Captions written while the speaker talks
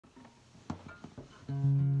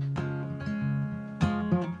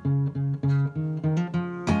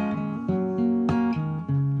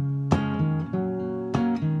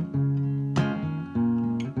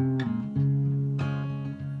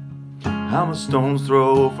I'm a stone's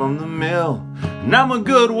throw from the mill, and I'm a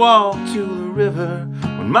good walk to the river.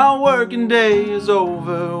 When my working day is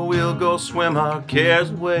over, we'll go swim our cares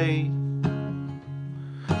away.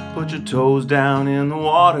 Put your toes down in the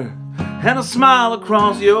water and a smile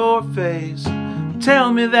across your face.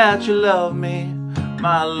 Tell me that you love me,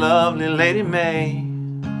 my lovely Lady May.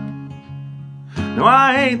 No,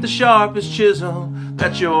 I ain't the sharpest chisel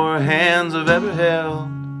that your hands have ever held,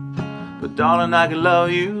 but darling, I can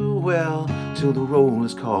love you well till the roll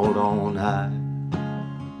is called on high.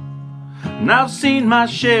 And I've seen my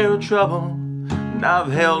share of trouble, and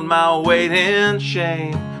I've held my weight in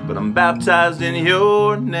shame, but I'm baptized in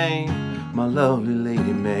your name, my lovely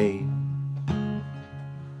Lady May.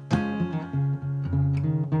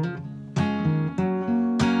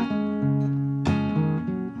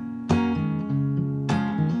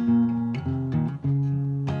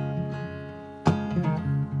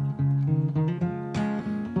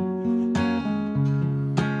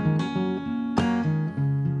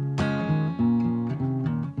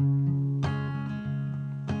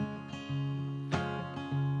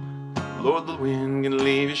 Lord, the wind can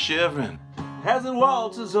leave you shivering as it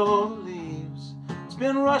waltzes over the leaves. It's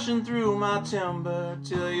been rushing through my timber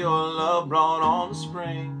till your love brought on the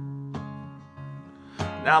spring.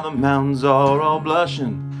 Now the mountains are all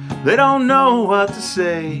blushing, they don't know what to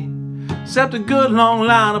say, except a good long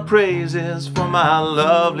line of praises for my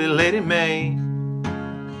lovely Lady May.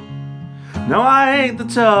 No, I ain't the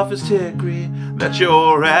toughest hickory that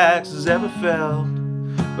your axe has ever felled,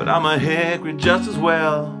 but I'm a hickory just as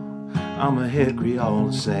well, I'm a hickory all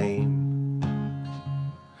the same.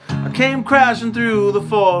 I came crashing through the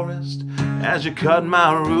forest as you cut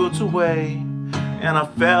my roots away, and I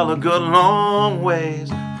fell a good long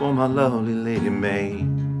ways for my lovely Lady May.